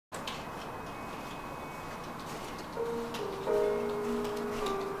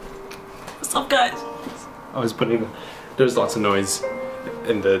What's up, guys? I was there's lots of noise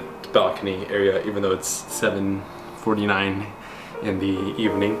in the balcony area, even though it's 7:49 in the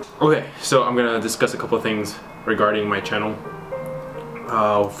evening. Okay, so I'm gonna discuss a couple of things regarding my channel.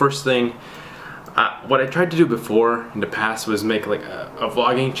 First thing, what I tried to do before in the past was make like a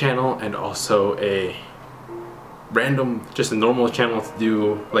vlogging channel and also a random, just a normal channel to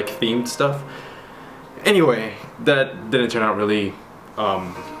do like themed stuff. Anyway, that didn't turn out really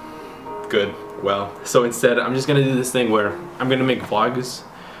well, so instead I'm just gonna do this thing where I'm gonna make vlogs,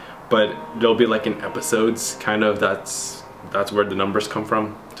 but they'll be like in episodes, kind of. That's where the numbers come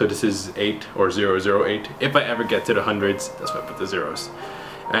from. So this is 8 or 008. If I ever get to the hundreds, that's why I put the zeros.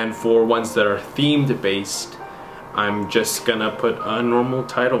 And for ones that are themed based, I'm just gonna put a normal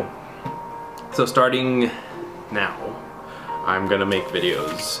title. So starting now, I'm gonna make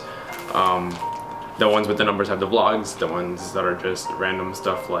videos. The ones with the numbers have the vlogs. The ones that are just random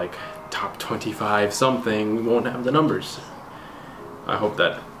stuff like top 25 something won't have the numbers. I hope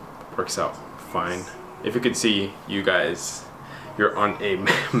that works out fine. If you could see, you guys, you're on a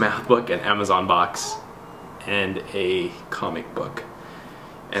math book, an Amazon box, and a comic book.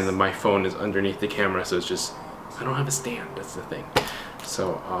 And then my phone is underneath the camera, so it's just, I don't have a stand, that's the thing.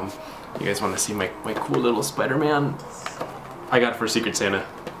 So, you guys want to see my cool little Spider-Man? I got it for Secret Santa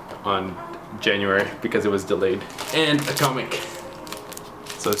on January because it was delayed. And a comic.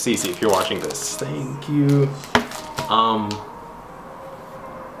 So Cece, if you're watching this, thank you.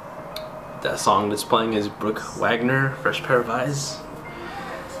 That song that's playing is Brooke Wagner, Fresh Pair of Eyes.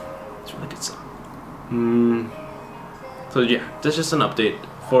 It's a really good song. So yeah, that's just an update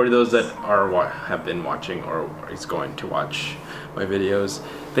for those that have been watching or is going to watch my videos.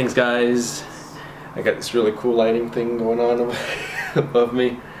 Thanks, guys. I got this really cool lighting thing going on above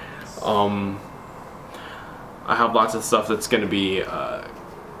me. I have lots of stuff that's gonna be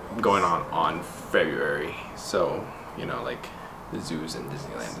going on February, so you know, like the zoos and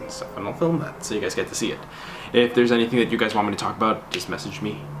Disneyland and stuff, and I'll film that so you guys get to see it. If there's anything that you guys want me to talk about, just message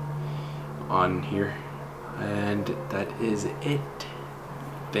me on here. And that is it.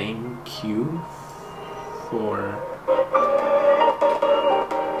 Thank you for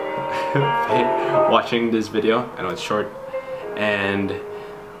watching this video. I know it's short, and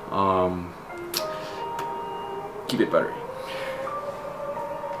keep it buttery.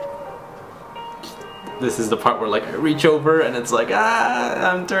 This is the part where like I reach over and it's like,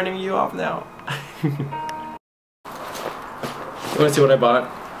 I'm turning you off now. You wanna see what I bought?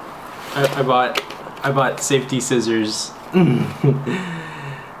 I bought safety scissors.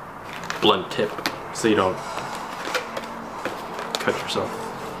 Blunt tip, so you don't cut yourself.